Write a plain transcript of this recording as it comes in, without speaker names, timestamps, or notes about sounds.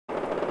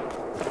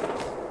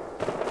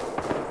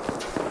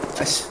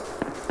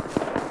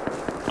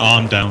Oh,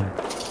 I'm down.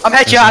 I'm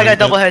headshot. I got a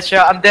double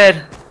headshot. I'm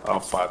dead. Oh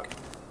fuck.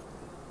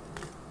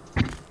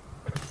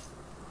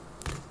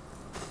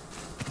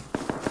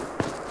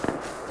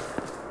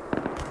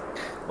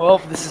 Well,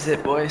 this is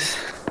it, boys.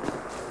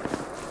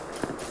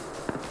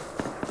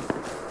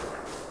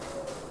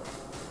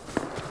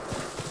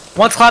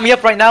 One's climbing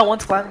up right now.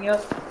 One's climbing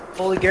up.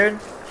 Fully geared.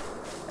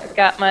 I've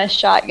got my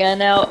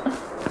shotgun out.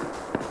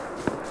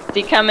 Is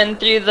he coming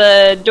through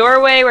the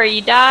doorway where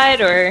you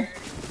died, or?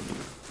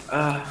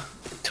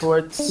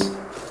 Towards.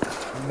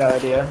 No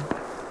idea.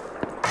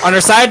 On her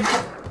side.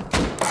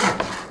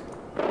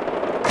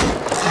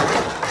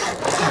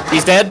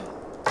 He's dead.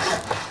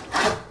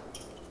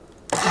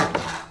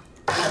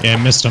 Yeah,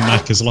 Mr.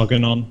 Mac is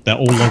logging on. They're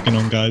all logging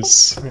on,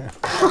 guys.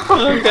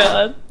 Oh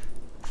god.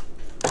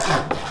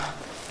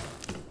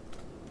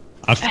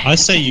 I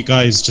say you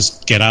guys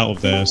just get out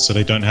of there so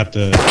they don't have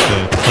the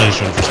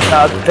pleasure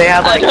of They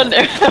have like. I don't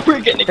know how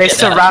we're gonna They get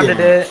surrounded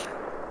it.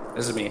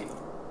 This is me. Out.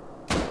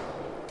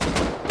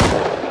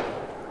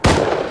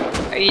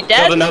 Are you dead?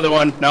 Killed another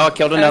one. No, I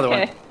killed another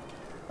one.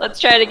 Let's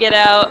try to get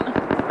out.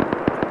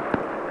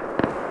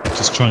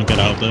 Just try and get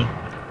out there.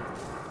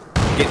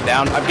 Getting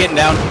down. I'm getting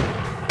down.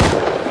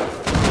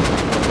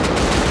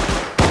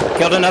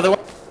 Killed another one.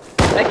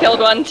 I killed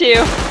one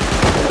too.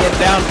 Get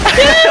down.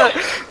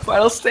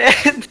 Final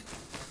stand.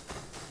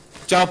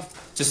 Jump.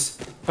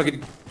 Just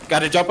fucking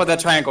gotta jump on that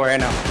triangle right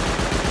now.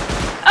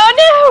 Oh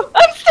no!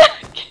 I'm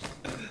stuck!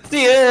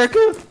 See ya,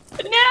 Erica.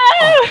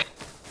 No!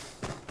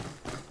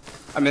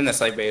 I'm in the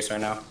site base right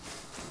now.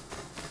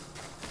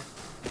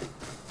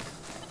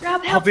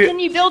 Rob, help! Can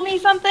you build me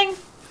something?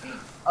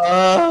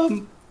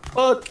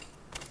 Fuck.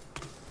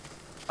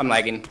 I'm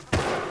lagging.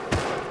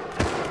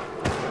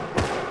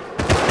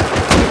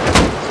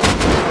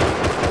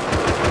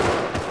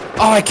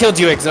 Oh, I killed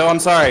you, Exo. I'm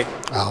sorry.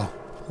 Oh,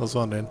 I was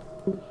wondering.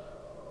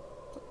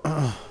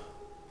 I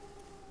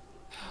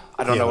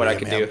don't know what I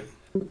could do.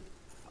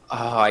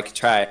 Oh, I could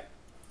try it.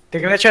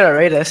 They're gonna try to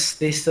raid us.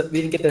 We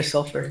didn't get their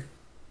sulfur.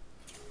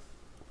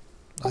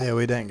 Oh yeah,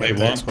 we didn't get Wait,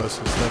 the what?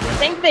 explosives, did I we?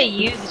 think they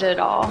used it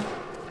all.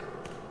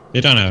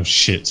 They don't have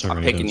shit to I'm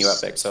raid picking you up,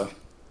 us. Exo.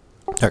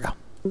 There we go.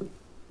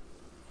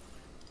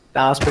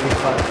 That was pretty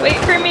fun. Wait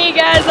for me,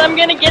 guys. I'm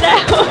gonna get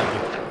out.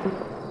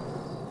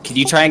 Can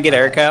you try and get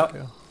Erica out?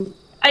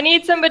 I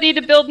need somebody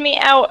to build me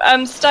out.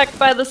 I'm stuck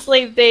by the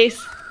slave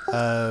base.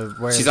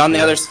 Where She's on the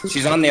other.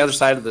 She's on the other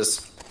side of this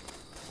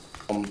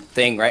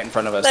thing right in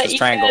front of us. That This you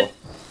triangle. did?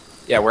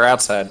 Yeah, we're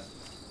outside.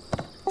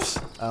 I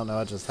don't know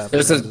what just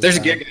happened. There's a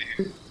gig.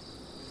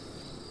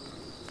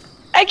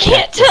 I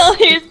can't tell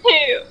who's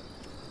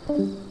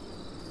who.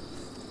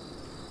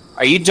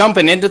 Are you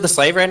jumping into the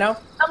slave right now?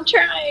 I'm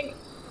trying.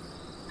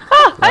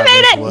 Ah, I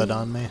made it! Wood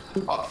on me.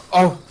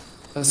 Oh.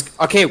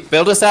 Okay,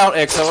 build us out,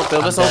 Exo.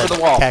 Build us over the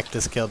wall.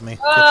 Cactus killed me.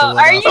 Get the Oh, wood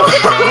are off you the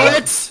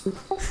kidding?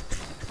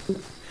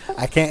 ground.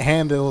 I can't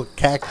handle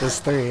Cactus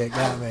 3. It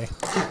got me.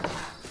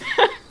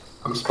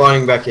 I'm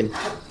spawning back in.